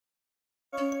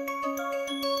So,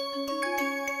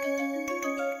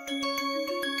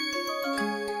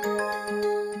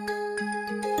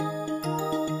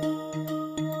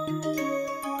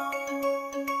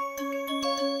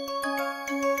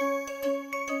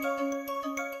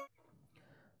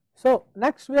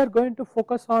 next we are going to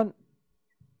focus on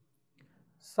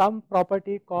some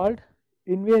property called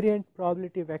invariant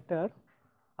probability vector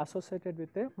associated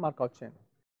with a Markov chain.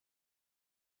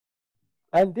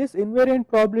 And this invariant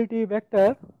probability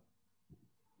vector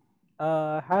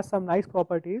has some nice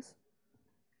properties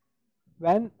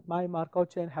when my Markov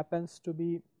chain happens to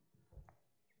be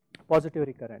positive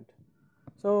recurrent.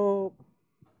 So,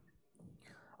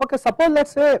 okay, suppose let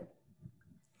us say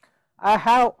I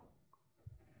have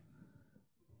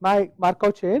my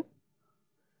Markov chain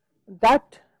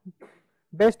that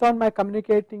based on my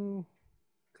communicating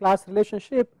class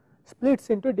relationship splits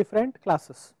into different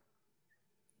classes,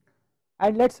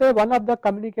 and let us say one of the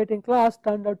communicating class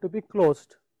turned out to be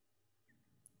closed.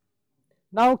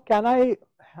 Now can I,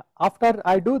 after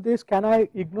I do this, can I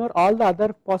ignore all the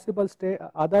other possible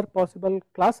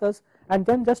classes and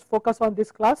then just focus on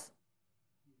this class,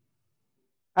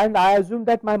 and I assume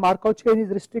that my Markov chain is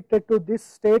restricted to these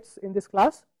states in this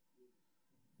class,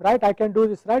 right? I can do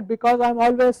this, right, because I am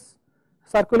always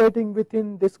circulating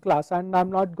within this class and I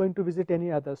am not going to visit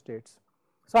any other states.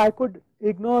 So I could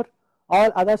ignore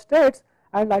all other states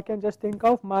and I can just think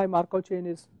of my Markov chain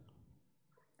is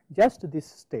just this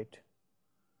state,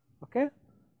 okay.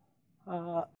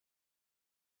 And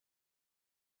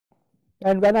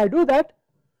when I do that,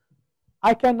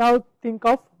 I can now think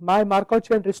of my Markov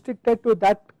chain restricted to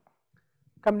that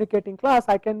communicating class.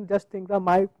 I can just think of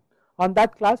on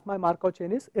that class my Markov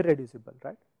chain is irreducible,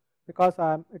 right, because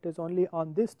it is only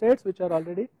on these states which are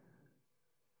already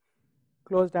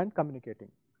closed and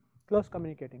closed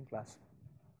communicating class.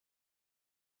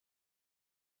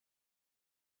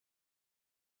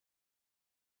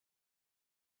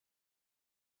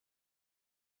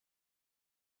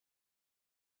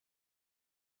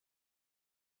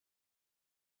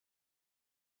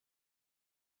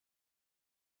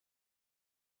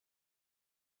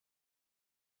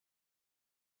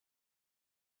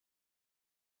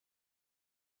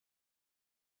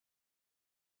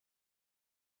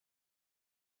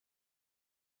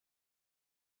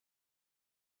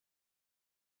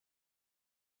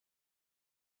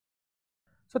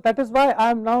 So that is why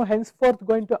I am now henceforth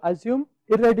going to assume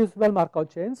irreducible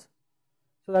Markov chains.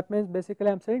 So that means basically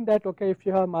I am saying that, okay, if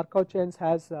you have Markov chains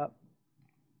has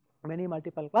many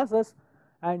multiple classes,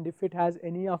 and if it has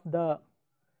any of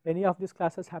these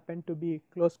classes happen to be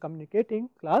close communicating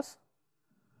class,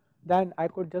 then I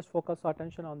could just focus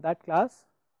attention on that class,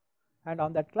 and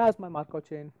on that class my Markov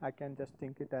chain I can just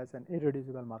think it as an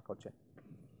irreducible Markov chain,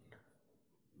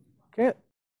 okay.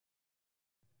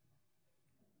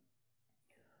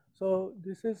 So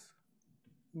this is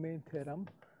main theorem.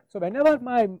 So whenever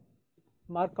my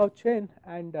Markov chain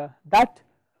and that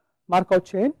Markov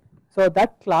chain, so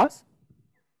that class,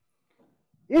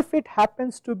 if it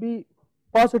happens to be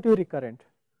positive recurrent,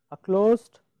 a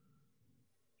closed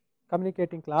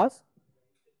communicating class,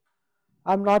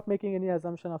 I am not making any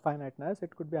assumption of finiteness,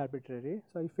 it could be arbitrary.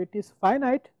 So if it is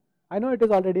finite, I know it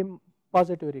is already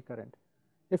positive recurrent.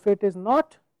 If it is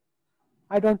not,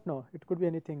 I do not know, it could be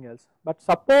anything else. But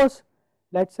suppose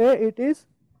let us say it is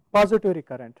positive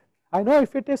recurrent, I know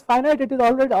if it is finite it is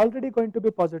already going to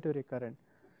be positive recurrent.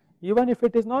 Even if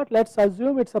it is not, let us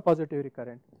assume it is a positive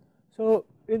recurrent. So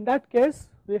in that case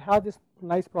we have this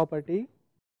nice property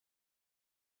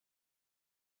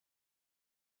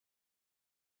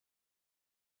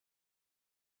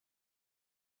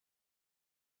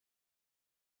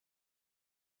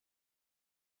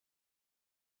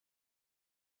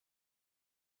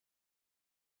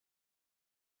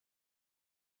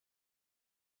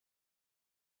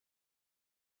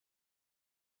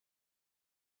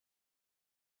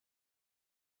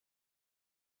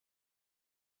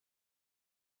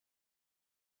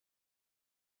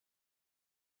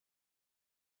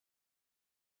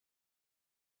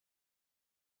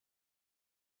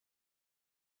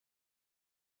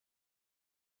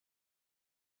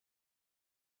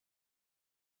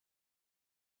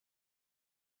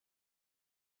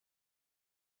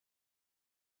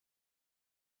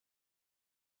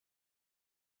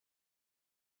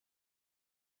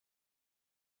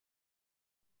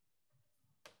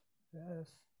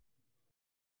yes.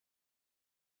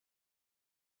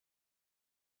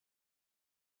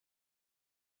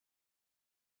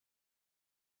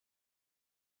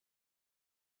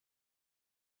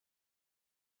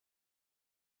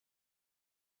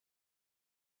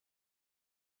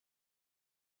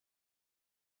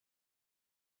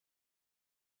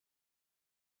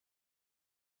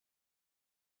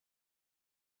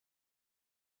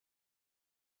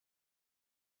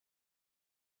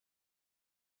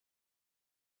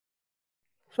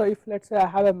 So if let us say I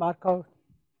have a Markov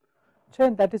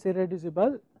chain that is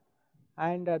irreducible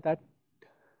and that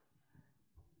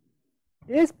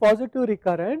is positive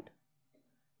recurrent,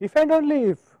 if and only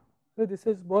if, so this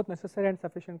is both necessary and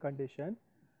sufficient condition,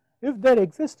 if there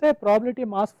exists a probability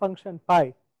mass function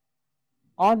pi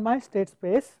on my state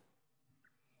space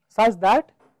such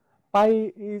that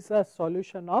pi is a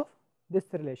solution of this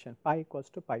relation pi equals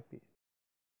to pi p,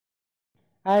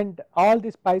 and all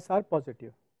these pi's are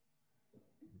positive,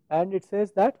 and it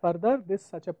says that further this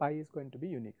such a pi is going to be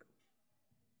unique.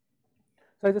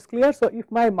 So it is clear. So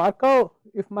if my Markov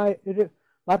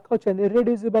chain,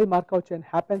 irreducible Markov chain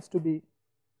happens to be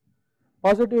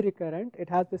positive recurrent, it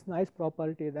has this nice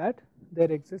property that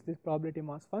there exists this probability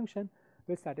mass function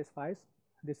which satisfies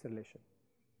this relation.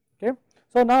 Okay.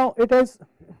 So now it is,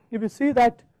 if you see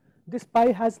that this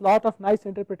pi has lot of nice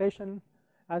interpretation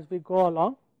as we go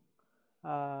along.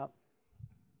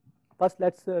 First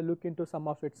let us look into some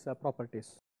of its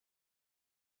properties.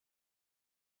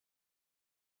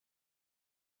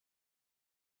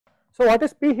 So what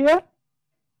is P here?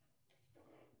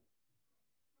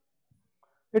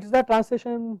 It is the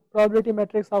transition probability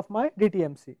matrix of my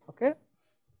DTMC. Okay.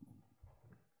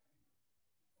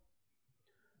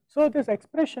 So this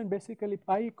expression basically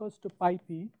pi equals to pi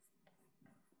p.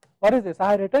 What is this?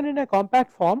 I have written in a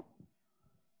compact form,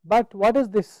 but what is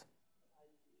this?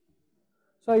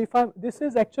 So if this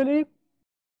is actually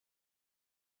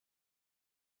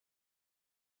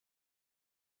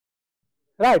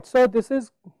right. So this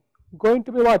is going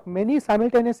to be what? Many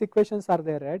simultaneous equations are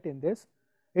there, right, in this.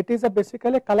 It is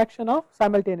basically a collection of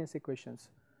simultaneous equations.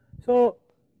 So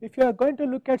if you are going to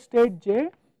look at state j,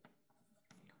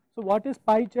 so what is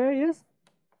pi j is?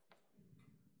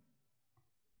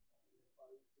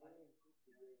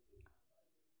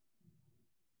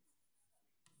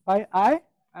 Pi I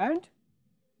and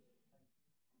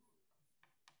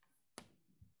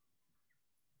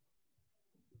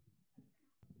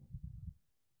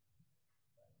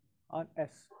on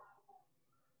S.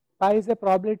 Pi is a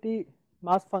probability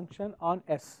mass function on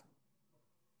S.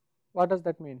 What does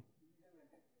that mean?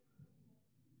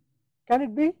 Can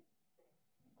it be?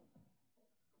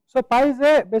 So pi is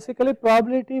a basically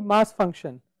probability mass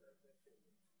function.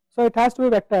 So it has to be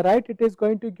vector, right? It is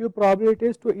going to give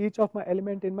probabilities to each of my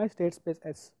element in my state space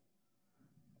S.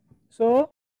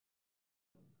 So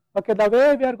okay, the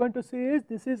way we are going to see is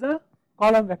this is a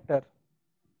column vector.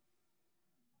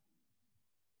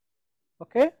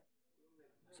 Okay,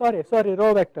 sorry,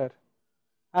 row vector,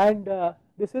 and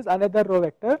this is another row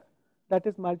vector that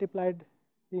is multiplied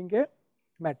being a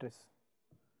matrix.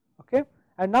 Okay,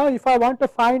 and now if I want to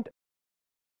find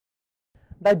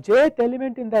the jth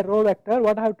element in the row vector,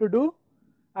 what I have to do?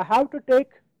 I have to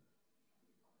take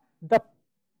the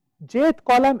jth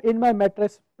column in my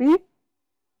matrix P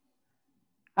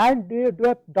and do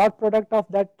a dot product of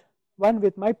that one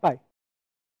with my pi.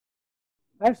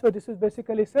 Right, so this is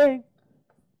basically saying,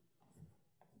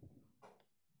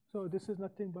 so this is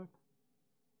nothing but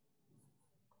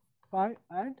pi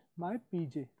and my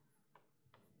pj.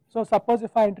 So suppose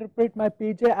if I interpret my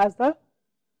pj as the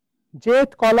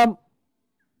jth column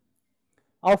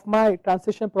of my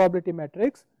transition probability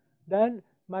matrix, then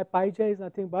my pi j is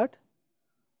nothing but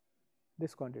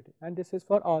this quantity, and this is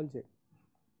for all j.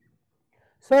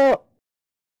 So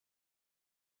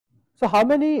how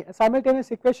many simultaneous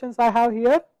equations I have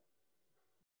here?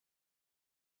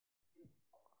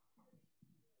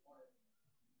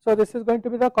 So this is going to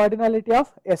be the cardinality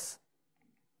of S,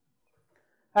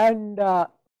 and so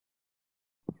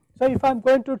if I am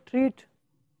going to treat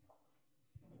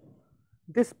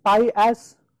this pi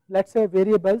as, let us say,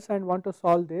 variables and want to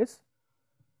solve this,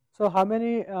 so how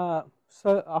many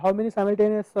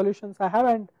simultaneous solutions I have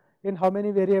and in how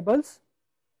many variables?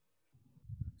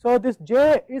 So this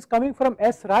j is coming from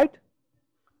S, right?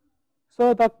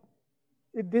 So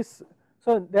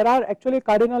so there are actually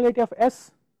cardinality of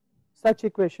S such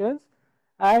equations,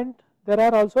 and there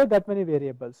are also that many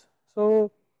variables.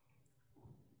 So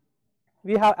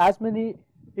we have as many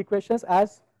equations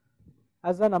as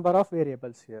the number of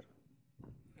variables here.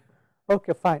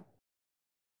 Okay, fine.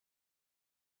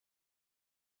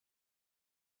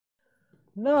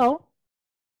 Now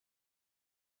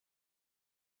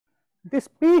this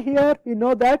P here, we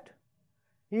know that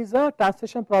is a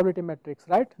transition probability matrix,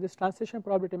 right? This transition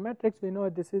probability matrix, we know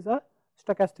this is a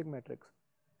stochastic matrix.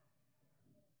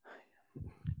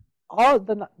 All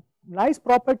the nice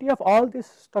property of all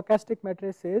these stochastic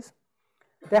matrices,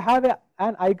 they have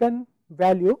an eigen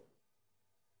value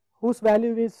whose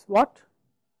value is what?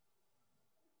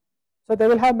 So they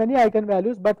will have many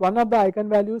eigenvalues, but one of the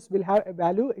eigenvalues will have a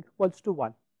value equals to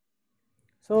 1.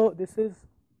 So this is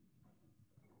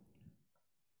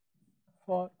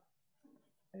for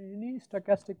any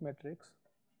stochastic matrix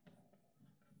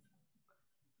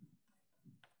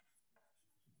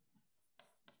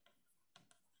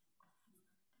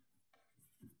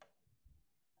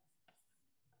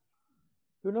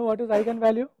you know what is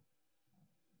eigenvalue?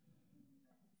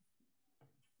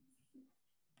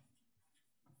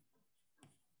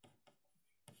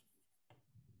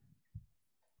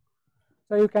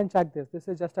 So you can check this. This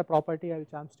is just a property which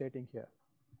I am stating here.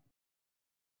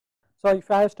 So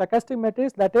if I have stochastic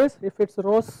matrix, that is if its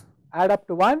rows add up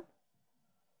to 1,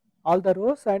 all the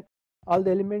rows and all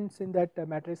the elements in that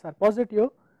matrix are positive,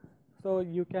 so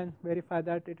you can verify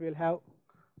that it will have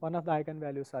one of the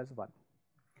eigenvalues as 1.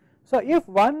 So if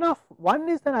one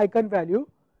is an eigenvalue,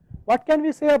 what can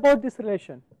we say about this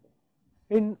relation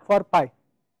in for pi?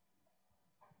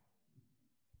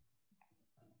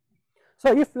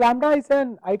 So if lambda is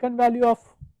an eigenvalue of,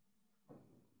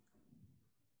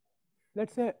 let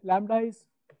us say lambda is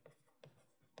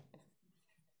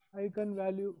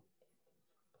eigenvalue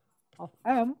of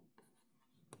m,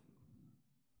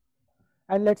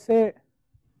 and let us say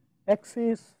x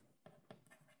is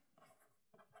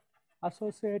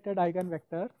associated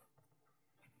eigenvector,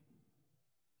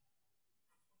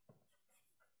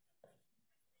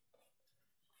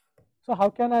 so how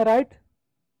can I write?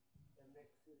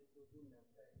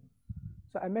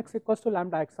 So mx equals to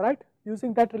lambda x, right?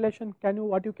 Using that relation, can you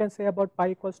what you can say about pi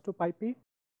equals to pi p?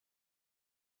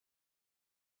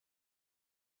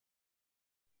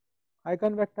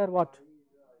 Eigenvector what?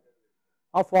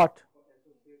 Of what?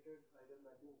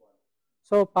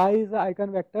 So pi is the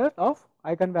eigenvector of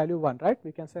eigenvalue 1, right?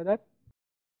 We can say that.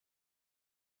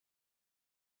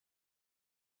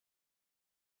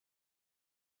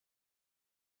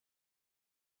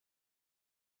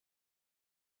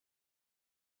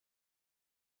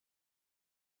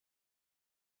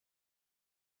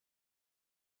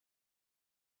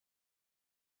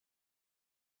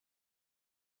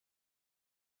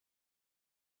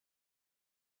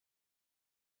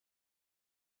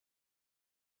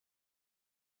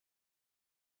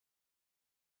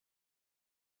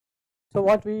 So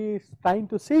what we trying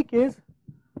to seek is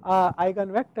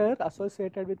eigenvector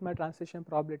associated with my transition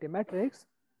probability matrix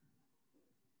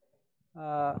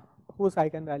whose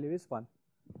eigenvalue is 1,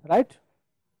 right?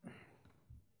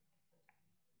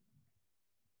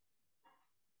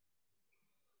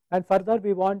 And further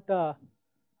we want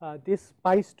this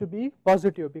pi's to be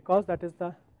positive because that is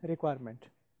the requirement.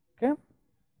 Okay.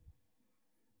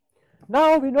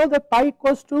 Now we know that pi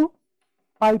equals to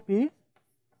pi p.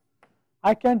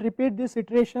 I can repeat these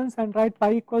iterations and write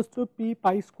pi equals to p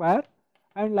pi square,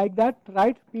 and like that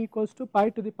write p equals to pi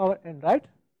to the power n, right?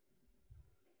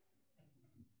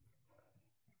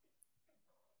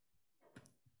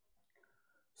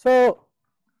 So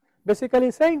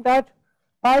basically saying that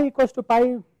pi equals to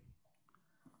pi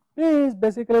p is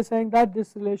basically saying that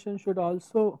this relation should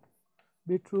also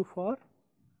be true for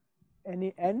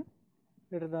any n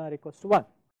greater than or equals to 1.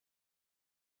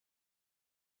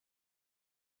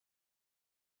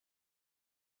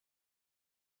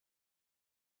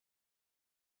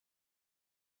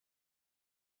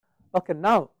 Okay,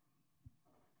 now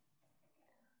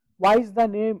why is the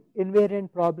name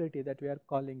invariant probability that we are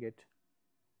calling it?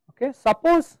 Okay,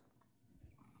 suppose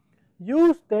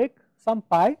you take some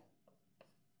pi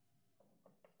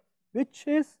which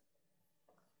is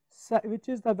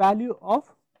the value of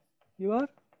your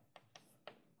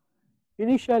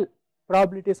initial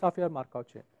probabilities of your Markov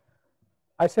chain.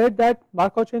 I said that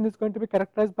Markov chain is going to be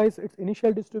characterized by its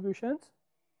initial distributions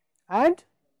and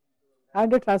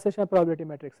a transition probability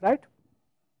matrix, right?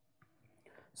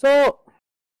 So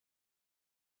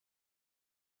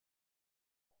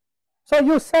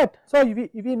you set, so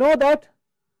we know that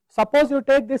suppose you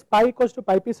take this pi equals to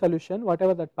pi p solution,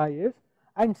 whatever that pi is,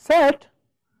 and set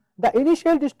the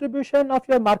initial distribution of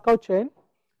your Markov chain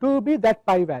to be that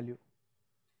pi value.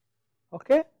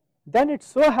 Okay, then it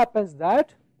so happens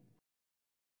that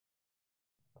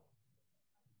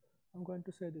I am going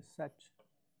to say this set.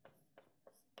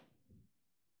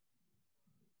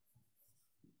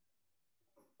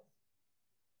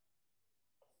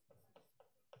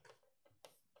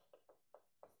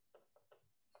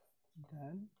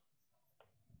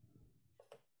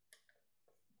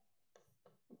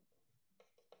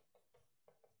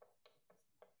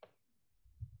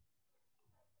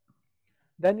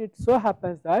 Then it so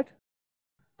happens that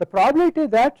the probability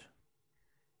that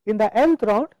in the nth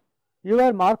round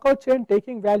your Markov chain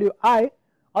taking value I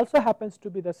also happens to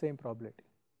be the same probability.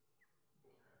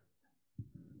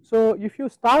 So if you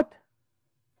start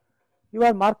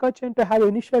your Markov chain to have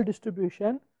initial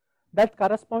distribution that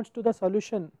corresponds to the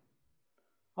solution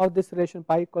of this relation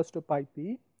pi equals to pi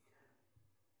p,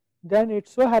 then it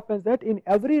so happens that in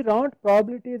every round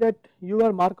probability that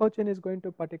your Markov chain is going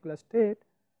to particular state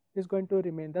is going to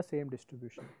remain the same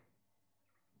distribution.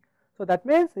 So that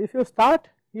means if you start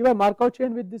your Markov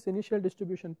chain with this initial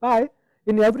distribution pi,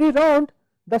 in every round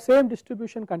the same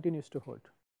distribution continues to hold.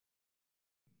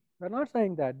 We are not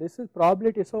saying that, this is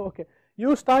probability. So okay,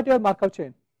 you start your Markov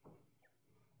chain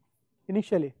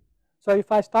initially. So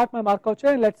if I start my Markov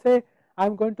chain, let us say I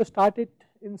am going to start it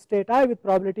in state I with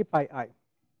probability pi I.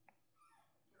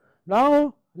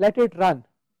 Now let it run,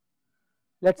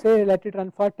 let us say let it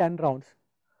run for 10 rounds.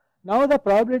 Now the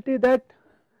probability that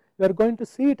you are going to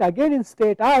see it again in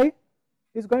state I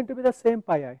is going to be the same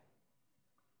pi I.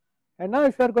 And now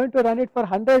if you are going to run it for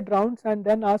 100 rounds and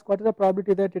then ask what is the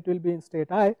probability that it will be in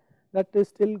state I, that is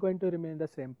still going to remain the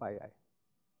same pi I.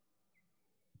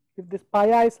 If this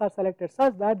pi i's are selected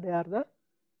such that they are the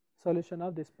solution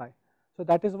of this pi. So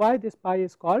that is why this pi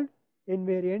is called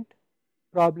invariant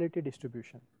probability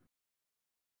distribution.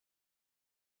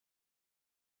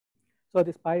 So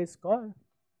this pi is called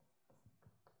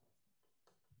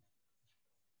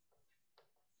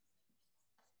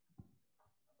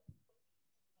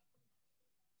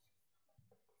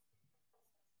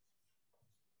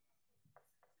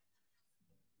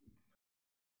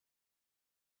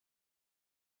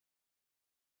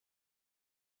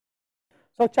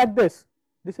so check this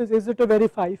is easy to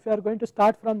verify. If you are going to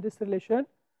start from this relation,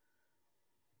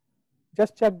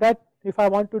 just check that if I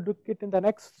want to do it in the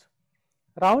next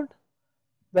round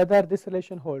whether this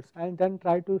relation holds, and then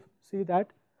try to see that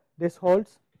this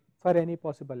holds for any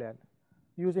possible n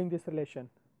using this relation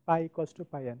pi equals to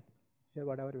pi n, here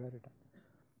whatever we have written.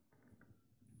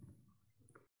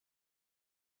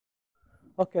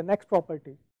 Okay, next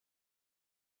property.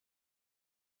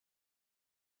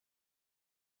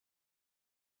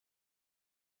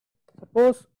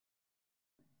 Suppose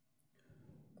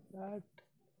that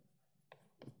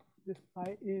this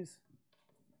pi is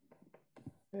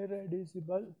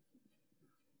irreducible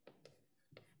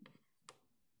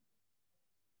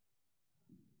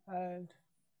and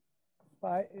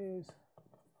pi is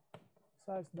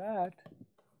such that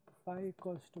pi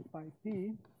equals to pi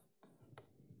p.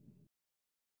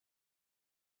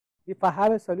 If I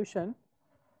have a solution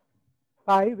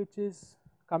pi which is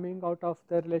coming out of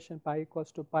the relation pi equals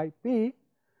to pi p,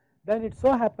 then it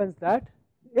so happens that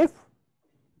if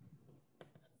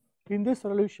in this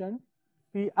solution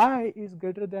pi is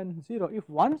greater than 0, if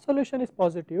one solution is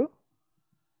positive,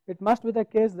 it must be the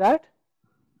case that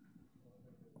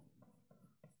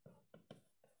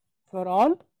for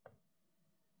all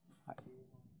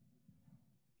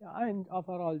I and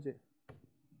for all j.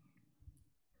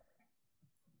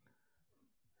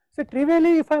 So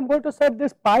trivially if I am going to set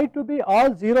this pi to be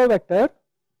all 0 vector,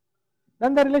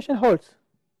 then the relation holds.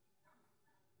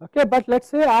 Okay, but let us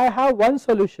say I have one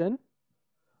solution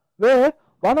where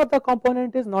one of the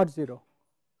component is not 0.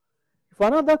 If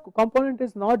one of the component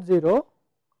is not 0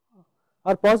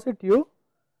 or positive,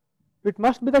 it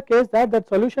must be the case that the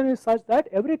solution is such that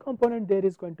every component there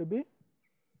is going to be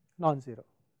non-zero.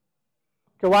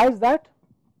 Okay, why is that?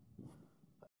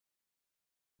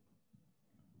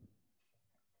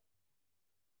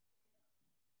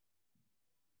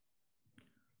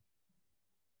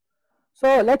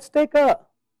 So let us take a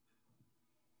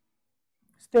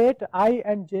state I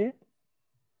and j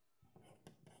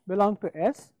belong to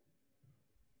S,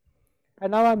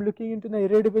 and now I am looking into the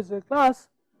irreducible class.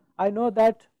 I know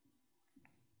that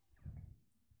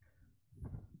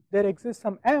there exists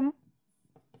some m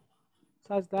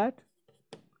such that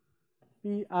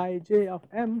Pij of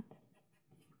m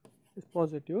is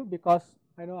positive, because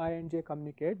I know I and j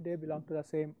communicate, they belong to the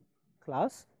same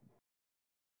class.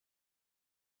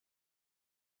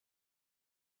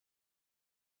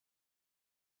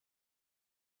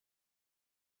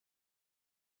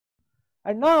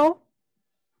 And now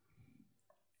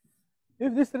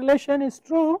if this relation is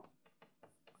true,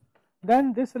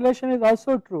 then this relation is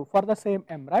also true for the same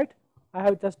m, right? I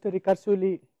have just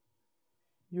recursively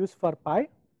used for pi,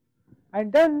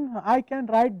 and then I can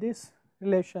write this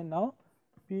relation now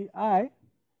Pi,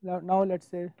 now let us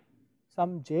say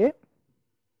some j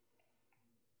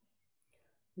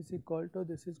is equal to,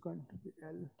 this is going to be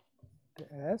L to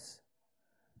S,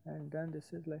 and then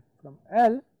this is like from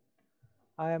L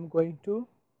I am going to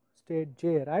state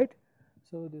j, right?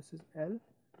 So this is L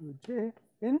to j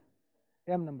in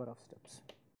m number of steps.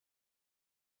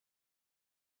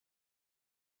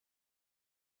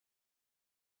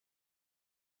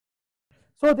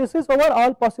 So this is over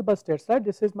all possible states, right?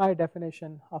 This is my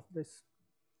definition of this.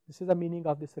 This is the meaning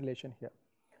of this relation here.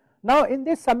 Now in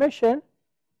this summation,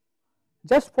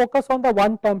 just focus on the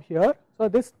one term here. So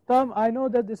this term I know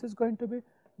that this is going to be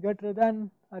greater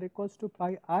than or equals to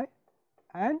pi I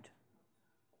and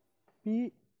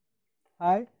p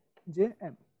I j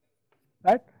m,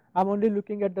 right. I am only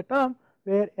looking at the term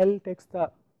where L takes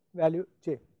the value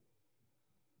j.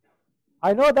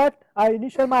 I know that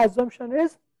initial my assumption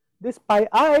is this pi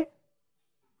I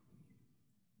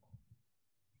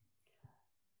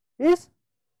is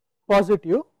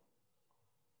positive,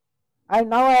 and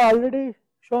now I already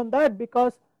shown that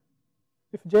because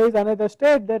if j is another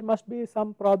state, there must be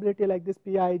some probability like this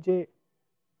Pij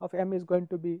of m is going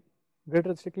to be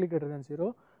strictly greater than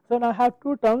 0. So now I have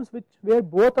two terms which where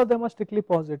both of them are strictly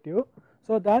positive.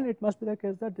 So then it must be the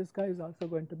case that this guy is also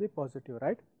going to be positive,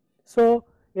 right. So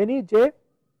any j,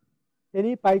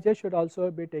 any pi j should also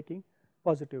be taking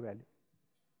positive value.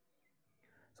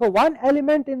 So one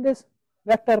element in this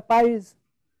vector pi is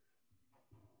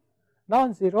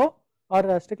non-zero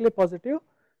or strictly positive,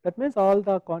 that means all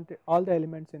the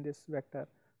elements in this vector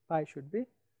pi should be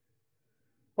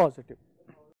positive.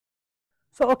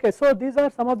 So okay, so these are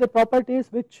some of the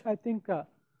properties which I think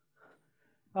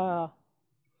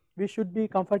we should be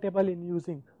comfortable in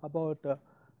using about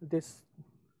this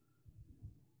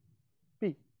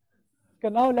P.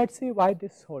 Okay, now let us see why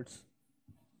this holds.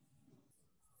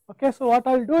 Okay, so what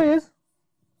I will do is,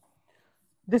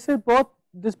 this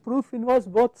proof involves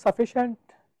both sufficient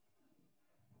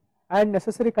and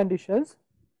necessary conditions.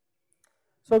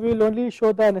 So we will only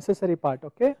show the necessary part.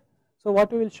 Okay, so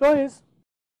what we will show is,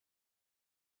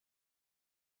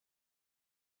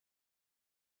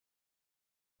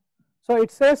 so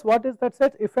it says what is that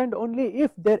says, if and only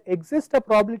if there exists a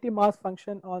probability mass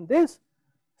function on this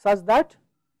such that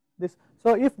this,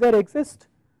 so if there exists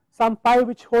some pi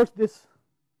which holds this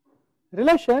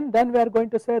relation, then we are going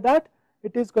to say that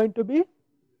it is going to be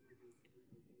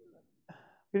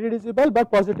irreducible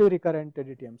but positive recurrent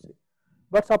DTMC.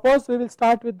 But suppose we will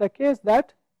start with the case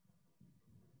that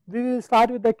where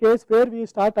we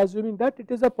start assuming that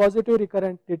it is a positive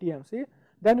recurrent DTMC,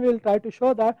 then we will try to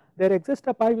show that there exists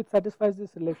a pi which satisfies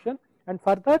this relation, and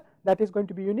further that is going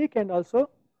to be unique, and also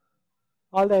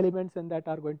all the elements in that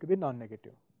are going to be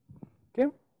non-negative.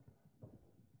 Okay.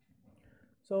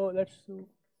 So let us do.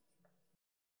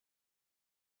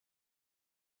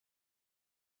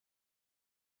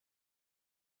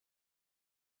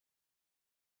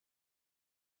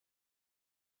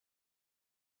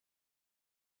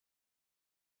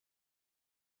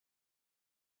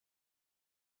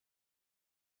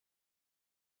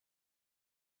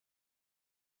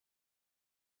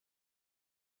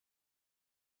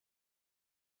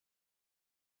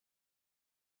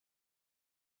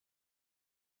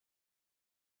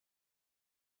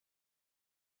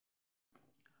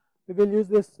 We will use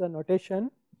this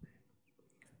notation.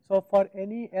 So for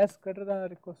any s greater than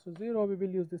or equals to 0, we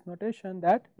will use this notation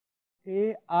that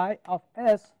ai of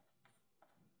s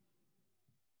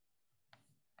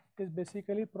is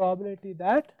basically probability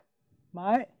that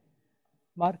my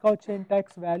Markov chain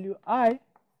takes value I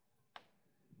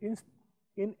in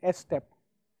s step.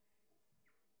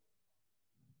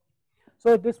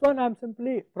 So this one I am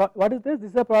simply, what is this?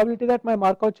 This is a probability that my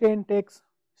Markov chain takes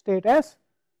state s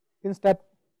in step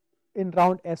in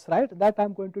round s, right. That I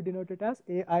am going to denote it as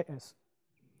AIS.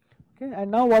 Okay,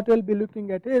 and now what we will be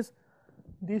looking at is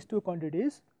these two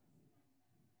quantities.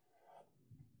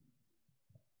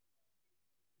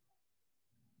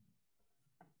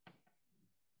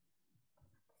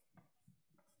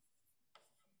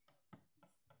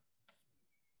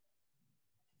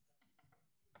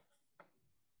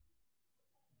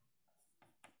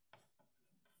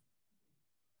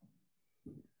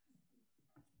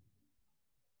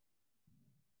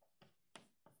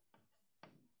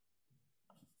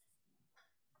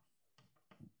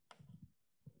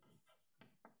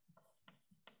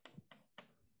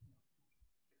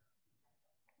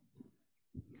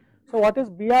 So what is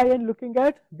BIN looking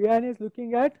at? BIN is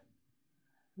looking at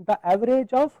the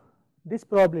average of this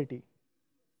probability,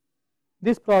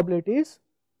 these probabilities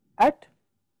at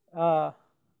for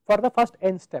the first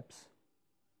n steps.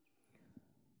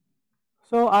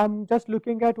 So I am just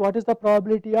looking at what is the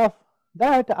probability of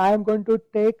that. I am going to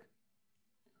take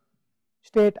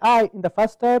state I in the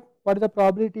first step, what is the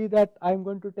probability that I am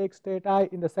going to take state I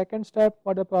in the second step,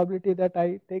 what is the probability that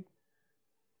I take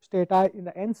state I in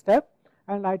the nth step,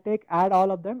 and I add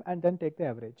all of them and then take the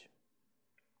average.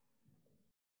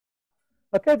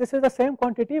 Okay, this is the same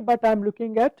quantity, but I am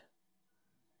looking at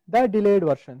the delayed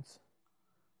versions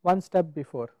one step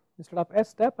before. Instead of s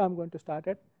step, I am going to start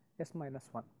at s minus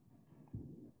 1.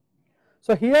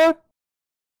 So here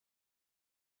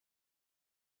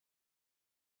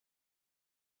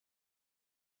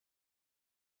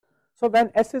So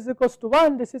when s is equals to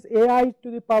 1, this is ai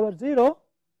to the power 0,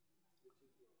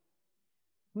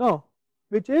 no,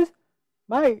 which is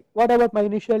my whatever my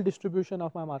initial distribution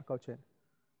of my Markov chain,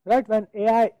 right. When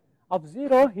ai of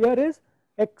 0 here is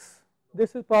x,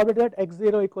 this is probability that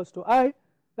x0 equals to I,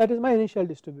 that is my initial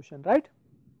distribution, right.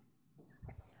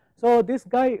 So this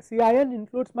guy Cin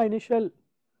includes my initial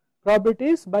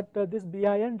probabilities, but this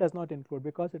Bin does not include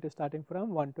because it is starting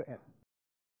from 1 to n.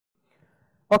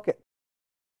 Okay.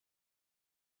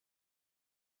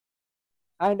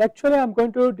 And actually I am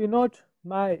going to denote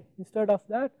my, instead of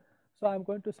that, so I am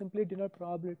going to simply denote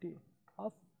probability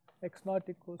of x naught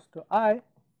equals to I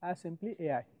as simply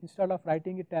ai. Instead of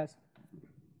writing it as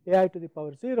ai to the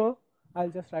power 0, I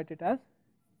will just write it as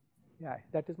ai,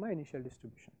 that is my initial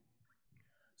distribution.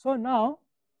 So now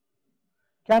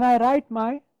can I write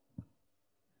my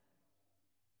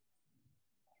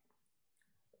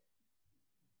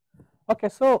okay,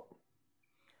 so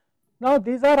now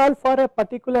these are all for a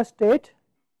particular state.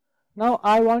 Now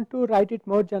I want to write it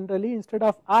more generally. Instead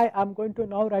of I am going to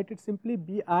now write it simply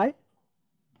bi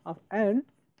of n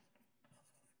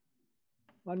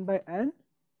 1 by n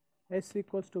s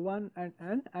equals to 1 and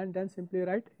n, and then simply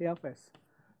write a of s.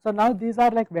 So now these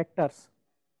are like vectors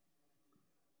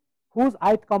whose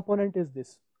ith component is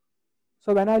this.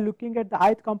 So when I am looking at the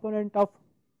ith component of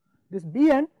this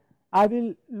Bn, I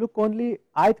will look only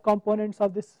ith components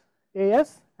of this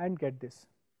As and get this.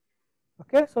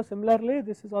 Okay, so similarly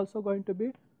this is also going to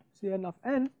be Cn of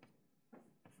n.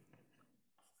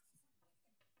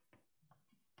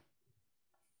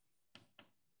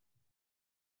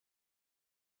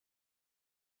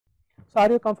 So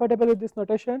are you comfortable with this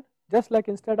notation? Just like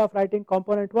instead of writing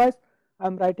component wise, I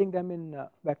am writing them in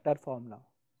vector form now.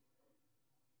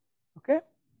 Okay.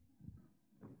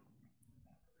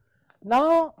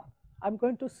 Now I am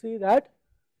going to see that.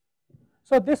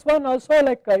 So this one also,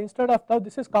 like instead of now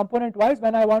this is component wise,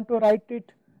 when I want to write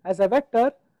it as a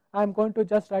vector, I am going to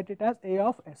just write it as a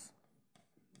of s.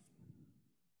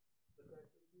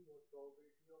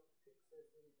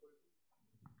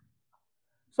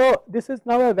 So this is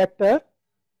now a vector.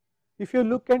 If you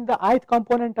look at the ith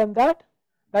component on that,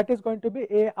 that is going to be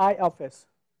ai of s.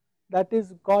 That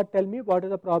is God tell me what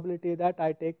is the probability that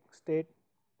I take state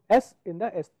s in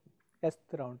the sth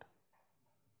round.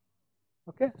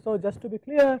 Okay, so just to be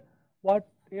clear, what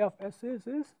a of s is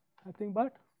nothing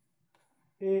but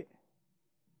a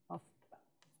of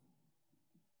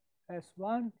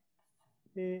s1,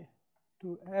 a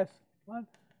to s1,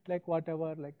 like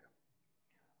whatever, like,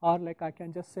 or like I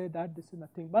can just say that this is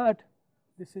nothing but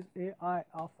this is ai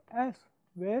of s,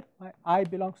 where my I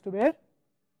belongs to where?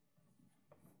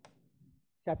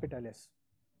 Capital S,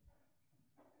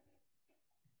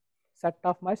 set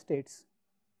of my states.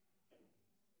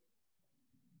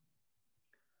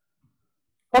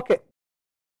 Okay.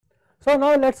 So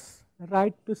now let us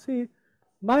write to see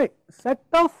my set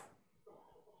of,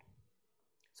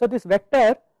 so this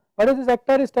vector, what is this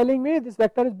vector is telling me? This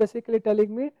vector is basically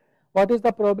telling me what is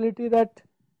the probability that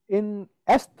in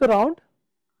sth round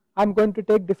I am going to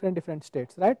take different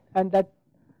states, right, and that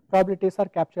probabilities are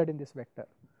captured in this vector.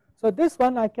 So this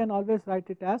one I can always write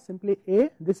it as simply a,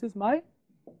 this is my,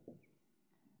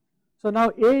 so now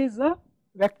a is a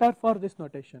vector for this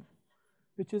notation,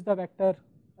 which is the vector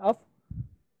of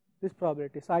this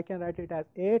probability. So I can write it as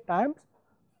a times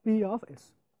p of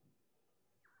s.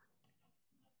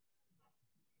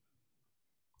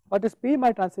 What is p?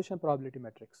 My transition probability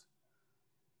matrix.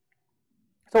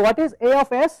 So what is a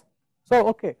of s? So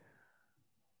okay,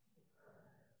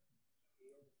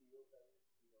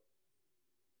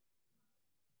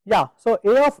 yeah, so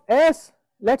a of s,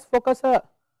 let us focus a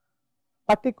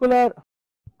particular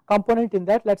component in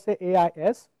that, let us say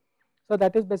AIS. So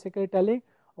that is basically telling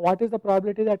what is the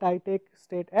probability that I take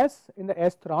state S in the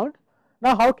sth round.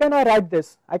 Now how can I write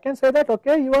this? I can say that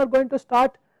okay, you are going to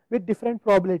start with different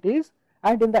probabilities,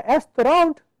 and in the sth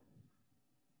round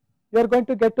you are going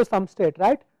to get to some state,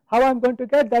 right. How I am going to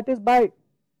get that is by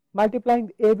multiplying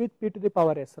a with p to the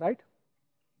power s, right.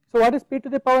 So what is p to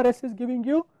the power s is giving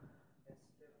you?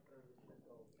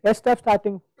 S step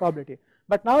starting probability.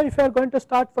 But now if you are going to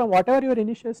start from whatever your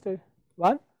initial state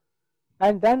 1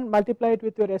 and then multiply it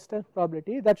with your S step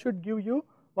probability, that should give you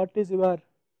what is your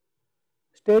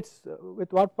states,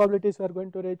 with what probabilities you are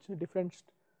going to reach different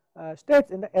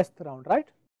states in the sth round, right.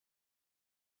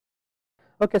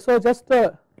 Okay, so just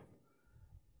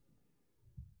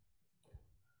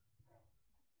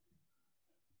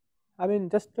I mean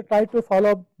just to try to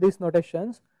follow these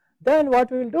notations, then what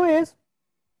we will do is,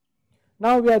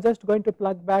 now we are just going to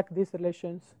plug back these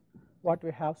relations what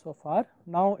we have so far.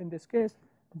 Now in this case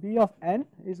b of n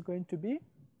is going to be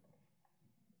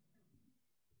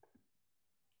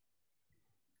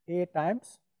A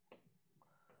times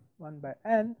 1 by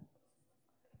n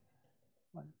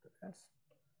 1 to s.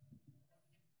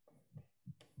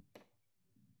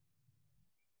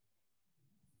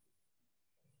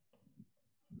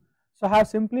 So, I have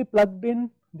simply plugged in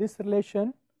this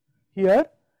relation here,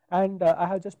 and I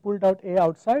have just pulled out A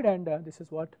outside, and this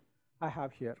is what I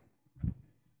have here.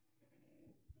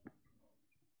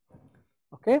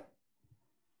 Okay.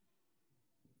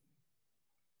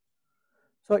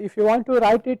 So, if you want to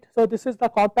write it, so this is the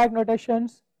compact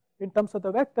notations in terms of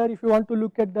the vector. If you want to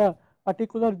look at the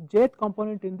particular jth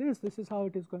component in this is how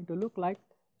it is going to look like.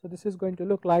 So, this is going to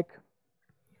look like,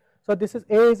 so this is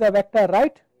A is a vector,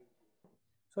 right.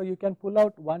 So, you can pull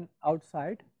out one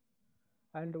outside,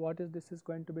 and what is this is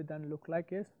going to be then look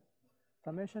like is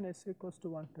summation s equals to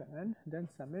 1 to n, then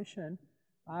summation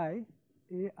I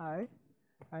A I,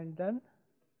 and then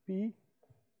P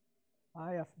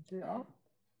I of j of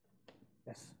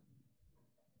s.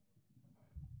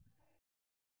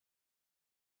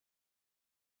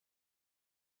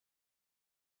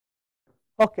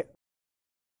 Okay.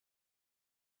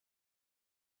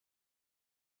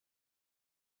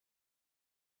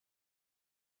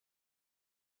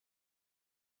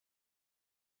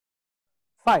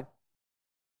 Fine.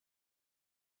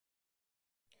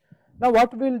 Now,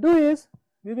 what we will do is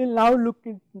we will now look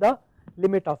in the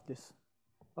limit of this.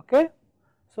 Okay.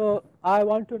 So, I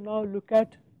want to now look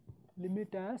at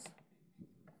limit as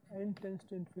n tends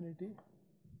to infinity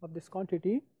of this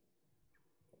quantity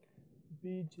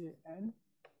bjn,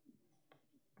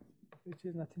 which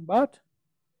is nothing but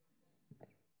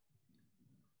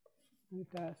limit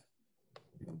as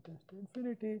n tends to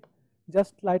infinity.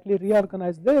 Just slightly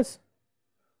reorganize this.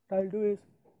 What I will do is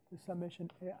the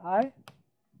summation ai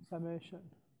summation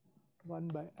 1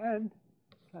 by n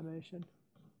summation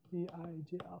Bij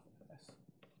of s,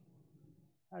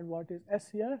 and what is s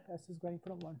here? S is going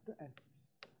from 1 to n,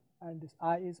 and this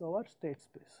I is over state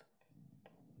space.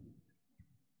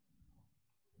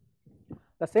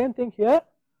 The same thing here,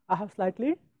 I have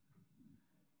slightly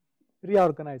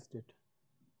reorganized it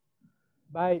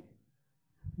by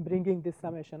bringing this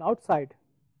summation outside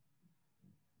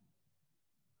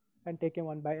and taking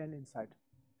 1 by n inside.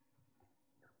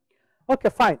 Okay,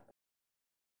 fine.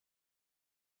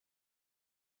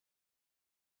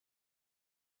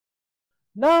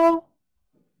 Now,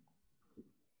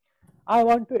 I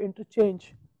want to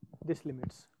interchange these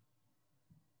limits.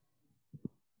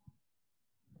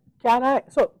 Can I,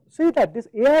 so see that this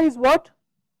ai is what?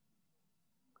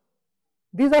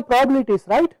 These are probabilities,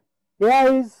 right? ai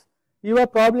is your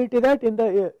probability that in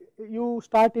the you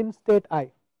start in state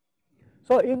I.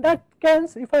 So, in that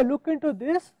case, if I look into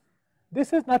this,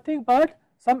 this is nothing but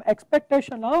some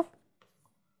expectation of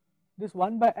this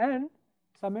 1 by n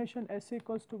summation s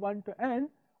equals to 1 to n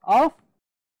of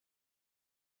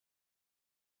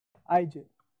Ij,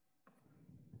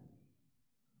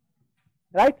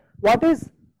 right. What is,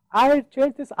 I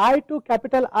change this I to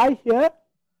capital I here,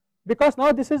 because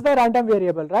now this is the random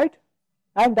variable, right,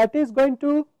 and that is going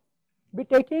to be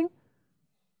taking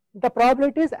the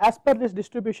probabilities as per this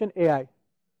distribution ai,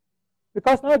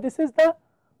 because now this is the,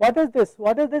 what is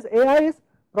this ai is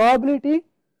probability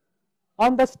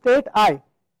on the state I,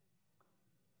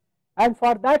 and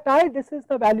for that I this is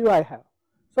the value I have.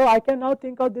 So, I can now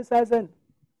think of this as an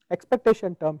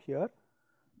expectation term here,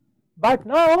 but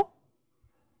now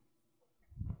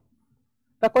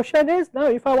the question is, now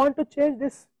if I want to change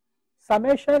this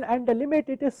summation and the limit,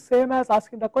 it is same as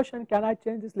asking the question, can I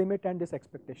change this limit and this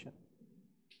expectation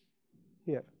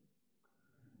here.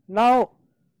 Now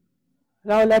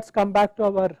let us come back to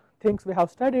our things we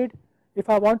have studied. If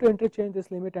I want to interchange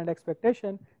this limit and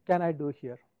expectation, can I do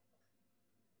here,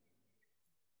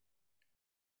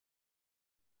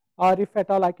 or if at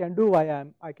all I can do,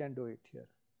 I can do it here.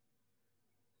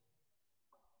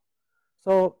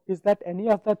 So, is that any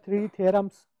of the three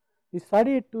theorems we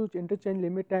studied to interchange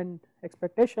limit and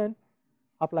expectation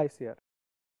applies here.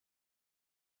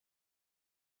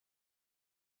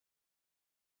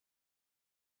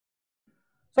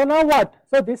 So, now what?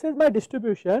 So, this is my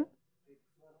distribution,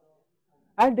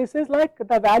 and this is like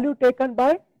the value taken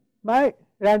by my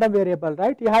random variable,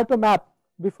 right. You have to map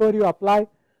before you apply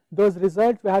those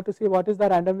results. We have to see what is the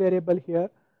random variable here,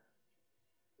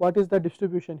 what is the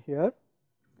distribution here.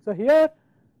 So, here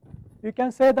you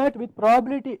can say that with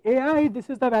probability ai this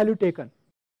is the value taken,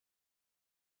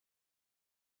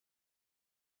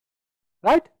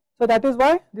 right. So, that is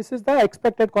why this is the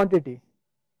expected quantity.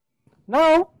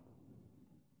 Now,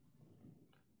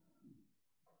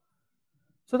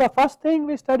 so the first thing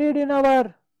we studied in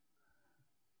our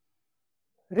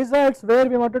results where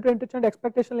we wanted to interchange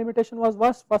expectation limitation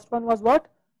was first one was what?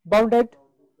 Bounded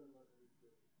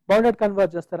bounded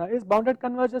convergence theorem. Is bounded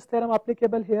convergence theorem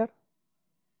applicable here?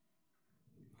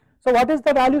 So what is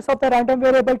the values of the random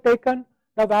variable taken?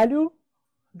 The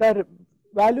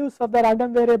values of the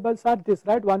random variables are this,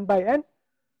 right? 1 by n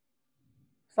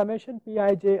summation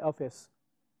Pij of s,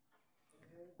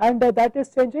 and that is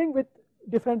changing with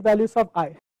different values of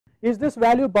I. Is this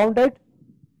value bounded?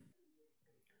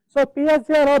 So Pij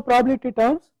are all probability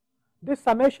terms. This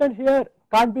summation here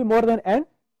can't be more than n,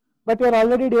 but you are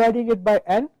already dividing it by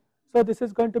n, so this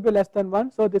is going to be less than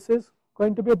 1, so this is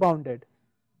going to be bounded,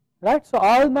 right. So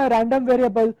all my random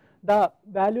variable, the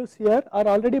values here are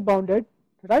already bounded,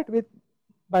 right, with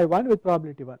by 1 with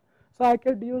probability 1. So I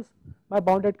could use my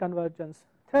bounded convergence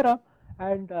theorem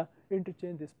and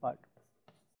interchange this part.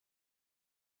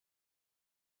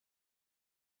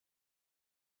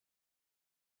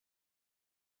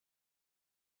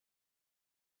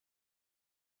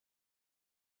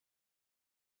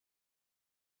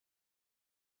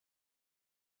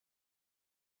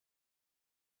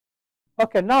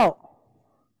 Okay, now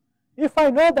if I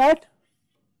know that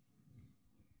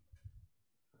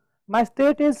my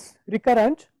state is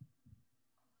recurrent,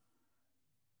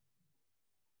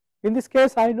 in this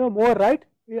case I know more, right.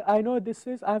 I know this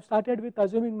is, I have started with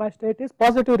assuming my state is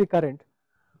positive recurrent.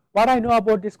 What I know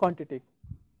about this quantity?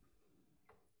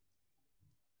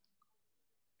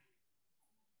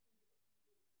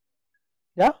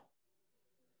 Yeah,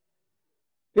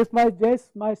 if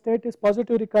my state is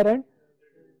positive recurrent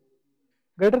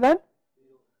greater than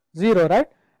 0, right,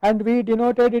 and we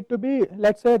denoted it to be,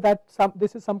 let us say that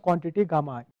this is some quantity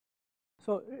gamma I.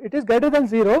 So it is greater than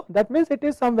 0, that means it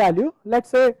is some value, let us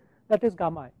say that is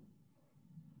gamma I,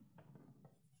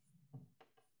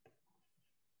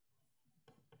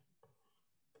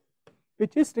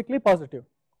 which is strictly positive.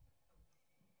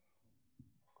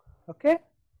 Okay.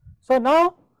 So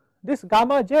now this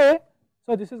gamma j,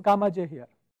 so this is gamma j here,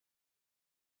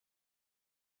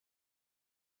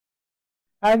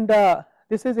 and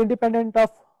this is independent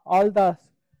of all the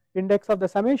index of the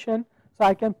summation. So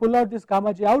I can pull out this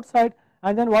gamma j outside,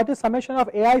 and then what is summation of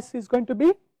AIs is going to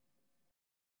be?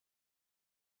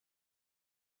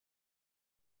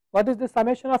 What is the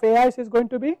summation of AIs is going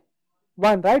to be?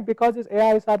 1, right, because these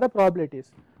AIs are the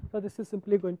probabilities. So this is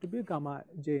simply going to be gamma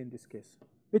j in this case,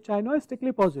 which I know is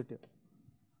strictly positive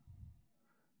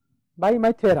by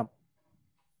my theorem.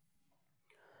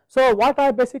 So what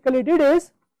I basically did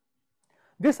is,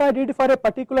 this I did for a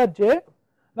particular j.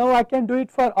 Now I can do it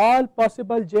for all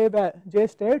possible j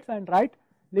states and write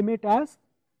limit as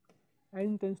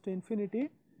n tends to infinity.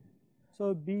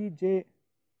 So bj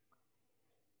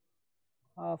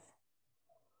of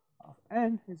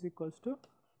n is equals to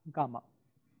gamma.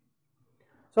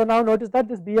 So now notice that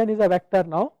this bn is a vector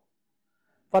now.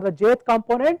 For the jth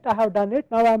component I have done it.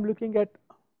 Now I am looking at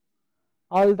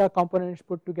all the components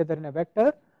put together in a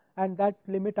vector, and that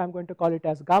limit I am going to call it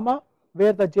as gamma,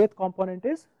 where the jth component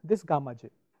is this gamma j.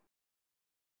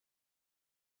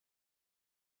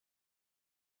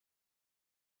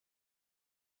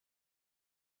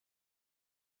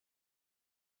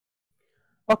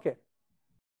 Okay.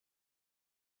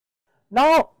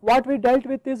 Now what we dealt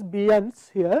with is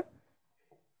bn's here.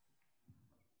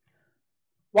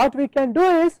 What we can do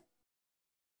is,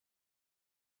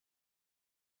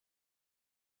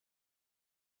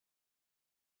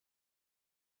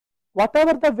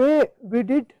 whatever the way we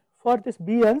did for this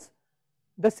bn's,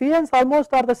 the cn's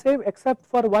almost are the same except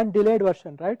for one delayed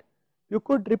version, right. You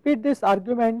could repeat this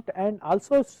argument and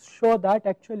also show that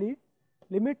actually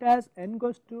limit as n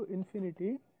goes to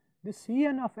infinity, the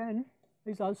cn of n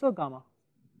is also gamma.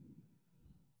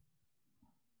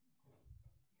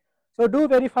 So do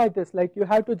verify this, like you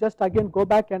have to just again go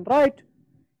back and write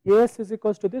as is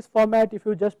equals to this format. If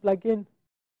you just plug in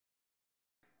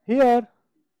here,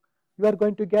 you are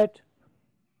going to get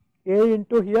a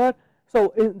into here. So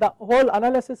in the whole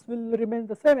analysis will remain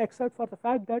the same except for the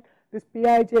fact that this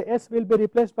Pij will be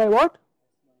replaced by what?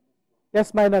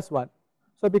 S minus 1.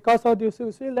 So because of this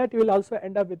you see that you will also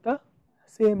end up with the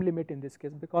same limit in this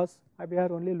case, because we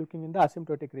are only looking in the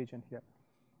asymptotic region here.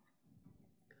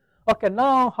 Okay,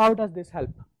 now how does this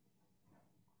help?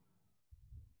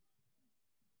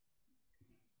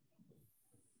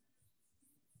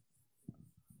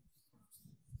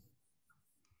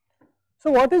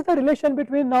 So what is the relation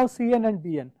between now Cn and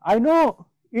Bn? I know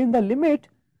in the limit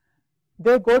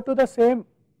they go to the same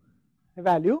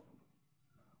value.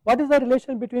 What is the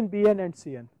relation between Bn and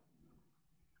Cn?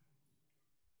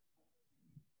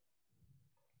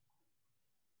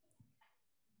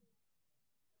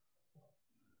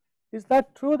 Is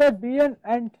that true that Bn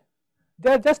and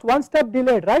they are just one step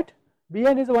delayed, right?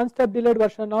 Bn is a one step delayed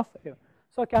version of A.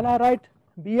 So can I write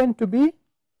Bn to be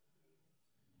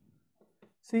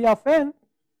C of n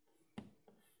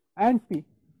and p,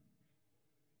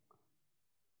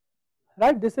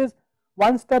 right. This is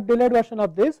one step delayed version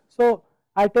of this. So,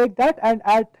 I take that and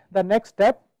at the next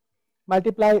step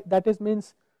multiply, that is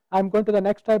means I am going to the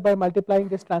next step by multiplying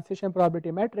this transition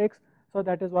probability matrix. So,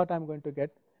 that is what I am going to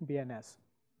get Bn as.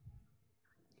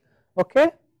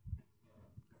 Okay.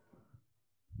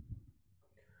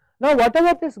 Now,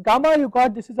 whatever this gamma you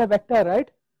got, this is a vector, right.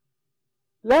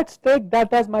 Let us take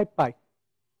that as my pi.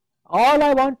 All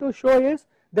I want to show is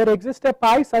there exists a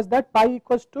pi such that pi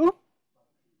equals to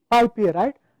pi p,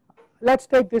 right. Let us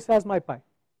take this as my pi.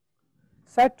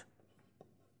 Set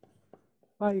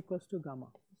pi equals to gamma.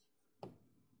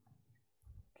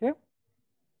 Okay.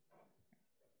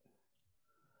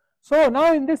 So,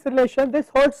 now in this relation this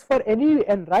holds for any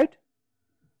n, right.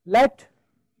 Let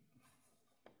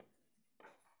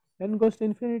n goes to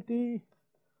infinity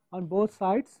on both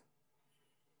sides,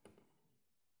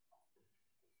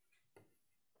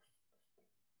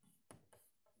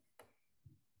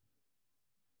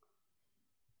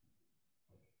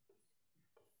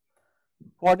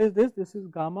 what is this? This is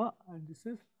gamma and this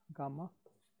is gamma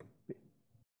p,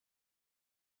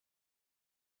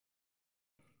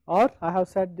 or I have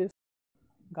set this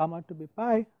gamma to be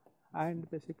pi and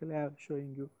basically I am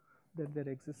showing you that there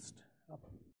exists.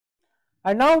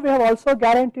 And now we have also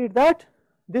guaranteed that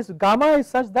this gamma is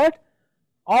such that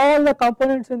all the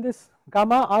components in this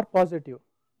gamma are positive.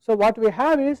 So, what we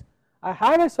have is I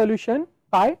have a solution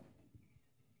pi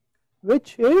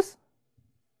which is,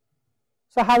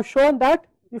 so I have shown that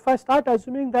if I start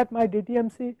assuming that my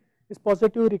DTMC is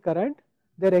positive recurrent,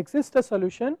 there exists a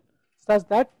solution such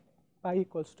that pi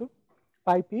equals to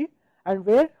pi p and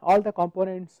where all the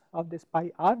components of this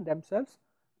pi are themselves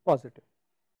positive.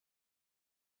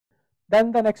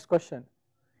 Then the next question,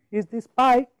 is this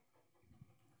pi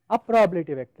a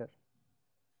probability vector,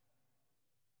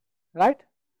 right.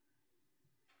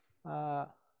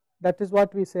 That is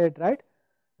what we said, right.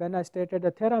 When I stated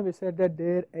the theorem, we said that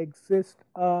there exists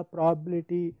a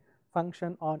probability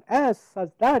function on S such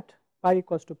that pi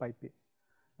equals to pi p.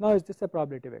 Now, is this a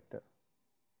probability vector?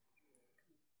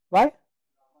 Why?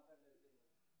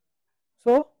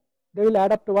 So, they will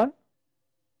add up to 1.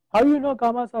 How you know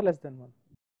gammas are less than 1?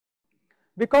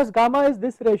 Because gamma is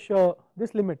this ratio,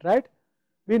 this limit, right.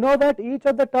 We know that each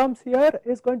of the terms here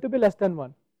is going to be less than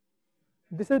 1.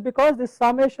 This is because this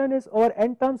summation is over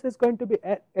n terms is going to be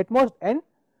at most n,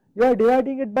 you are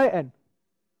dividing it by n.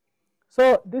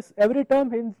 So, this every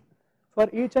term in for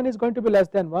each n is going to be less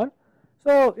than 1.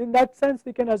 So, in that sense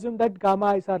we can assume that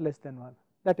gamma is are less than 1,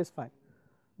 that is fine.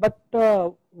 But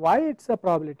why it is a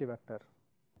probability vector?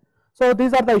 So,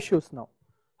 these are the issues now.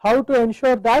 How to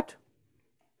ensure that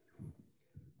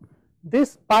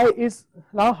this pi is,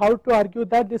 now how to argue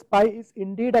that this pi is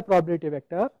indeed a probability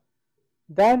vector,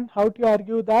 then how to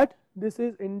argue that this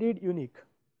is indeed unique.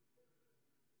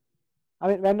 I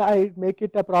mean, when I make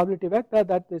it a probability vector,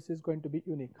 that this is going to be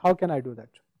unique. How can I do that?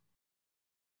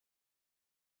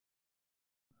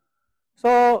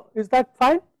 So, is that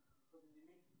fine?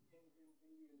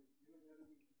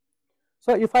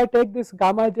 So, if I take this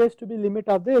gamma j's to be limit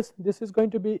of this, this is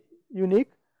going to be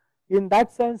unique. In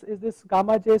that sense, is this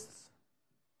gamma j's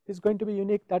is going to be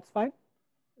unique, that is fine.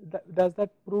 Does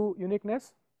that prove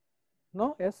uniqueness?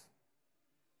 No, yes.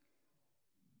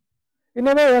 In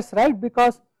a way, yes, right,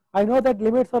 because I know that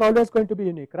limits are always going to be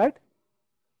unique, right.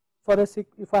 For a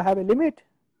if I have a limit,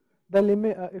 the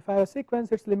limit if I have a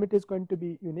sequence, its limit is going to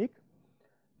be unique.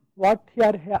 What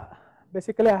here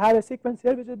basically I have a sequence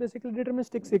here which is basically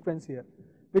deterministic sequence here,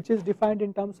 which is defined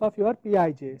in terms of your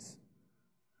Pij's.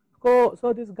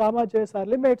 So, this gamma j's are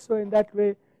limits, so in that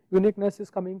way uniqueness is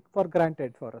coming for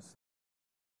granted for us.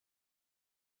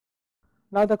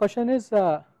 Now, the question is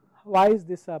why is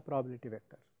this a probability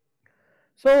vector?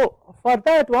 So, for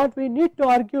that what we need to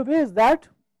argue is that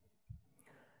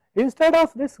instead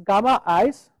of this gamma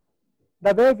i's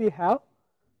the way we have,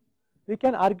 we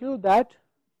can argue that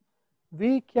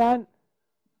we can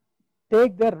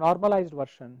take their normalized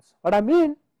versions. What I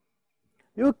mean,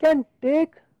 you can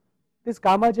take this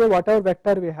gamma j whatever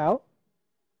vector we have,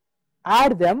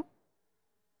 add them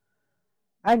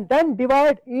and then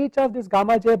divide each of this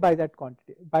gamma j by that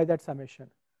quantity, by that summation.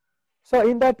 So,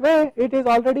 in that way it is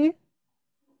already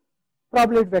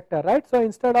probability vector, right. So,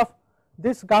 instead of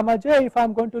this gamma j, if I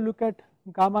am going to look at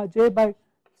gamma j by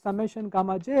summation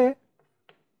gamma j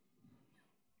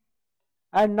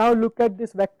and now look at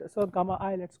this vector, so gamma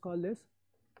I let us call this,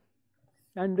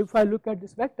 and if I look at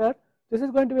this vector, this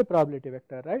is going to be a probability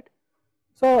vector, right.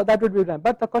 So, that would be done,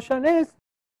 but the question is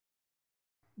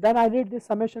then I need this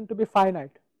summation to be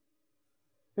finite.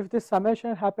 If this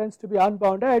summation happens to be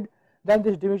unbounded, then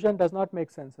this division does not make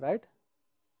sense, right?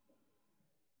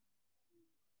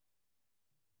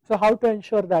 So how to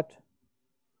ensure that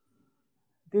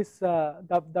this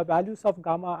the values of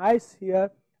gamma i's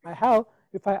here I have,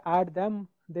 if I add them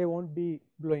they won't be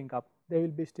blowing up, they will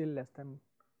be still less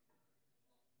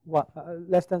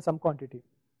than some quantity.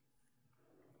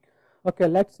 Okay,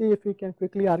 let's see if we can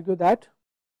quickly argue that.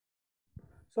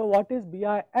 So what is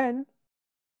BIN?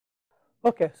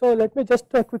 Okay, so let me just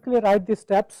quickly write these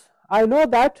steps. I know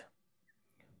that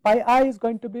pi I is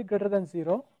going to be greater than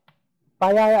 0,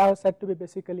 pi I have set to be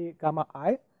basically gamma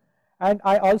I, and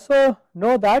I also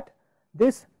know that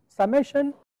this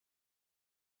summation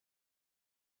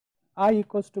I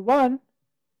equals to 1,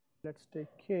 let us take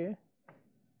k,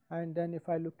 and then if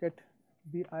I look at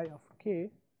BI of k,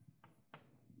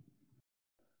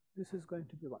 this is going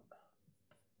to be 1,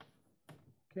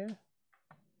 okay,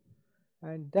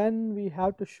 and then we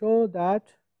have to show that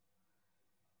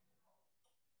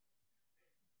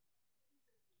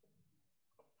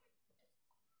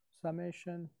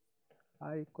summation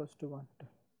I equals to 1 to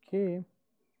k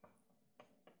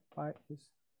pi is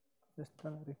less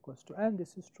than or equals to, and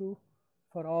this is true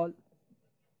for all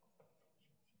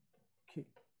k.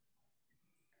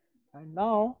 And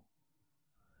now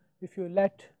if you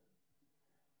let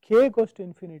k goes to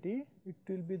infinity, it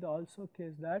will be the also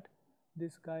case that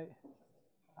this guy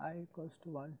I equals to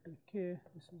 1 to k,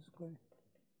 this is going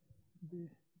to be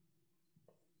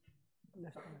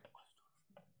less than or equals to.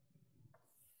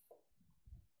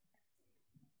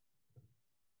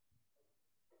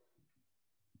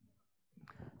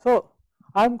 So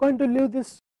I am going to leave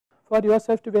this for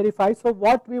yourself to verify. So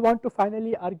what we want to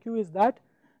finally argue is that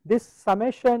this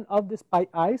summation of this pi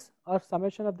i's or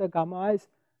summation of the gamma i's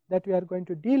that we are going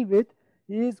to deal with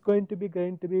is going to be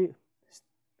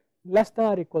less than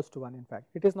or equals to 1. In fact,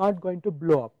 it is not going to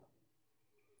blow up.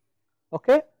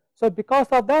 Okay. So because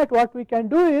of that, what we can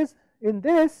do is, in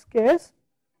this case,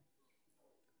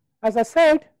 as I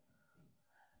said,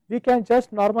 we can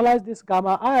just normalize this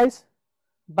gamma i's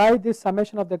by this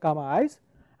summation of the gamma i's,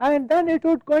 and then it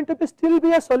would going to be still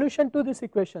be a solution to these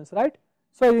equations, right.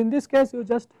 So in this case you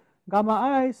just gamma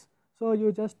i's, so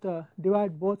you just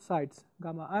divide both sides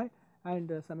gamma I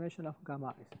and summation of gamma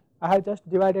i's. I have just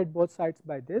divided both sides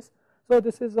by this. So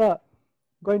this is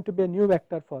going to be a new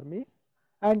vector for me,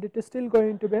 and it is still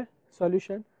going to be a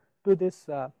solution to this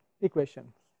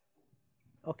equation.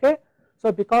 Okay.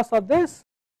 So because of this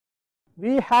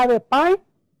we have a pi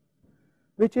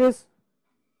which is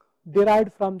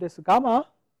derived from this gamma,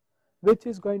 which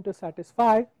is going to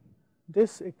satisfy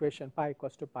this equation pi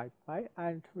equals to pi,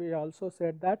 and we also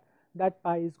said that that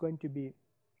pi is going to be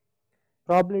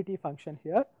probability function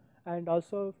here, and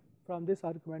also from this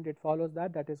argument it follows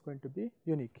that that is going to be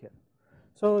unique here.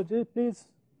 So please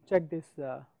check this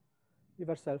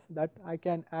yourself, that I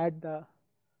can add the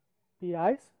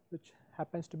pi's which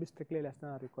happens to be strictly less than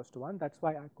or equals to 1, that is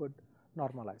why I could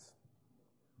normalize.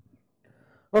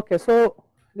 Okay, so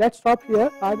let us stop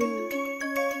here. I will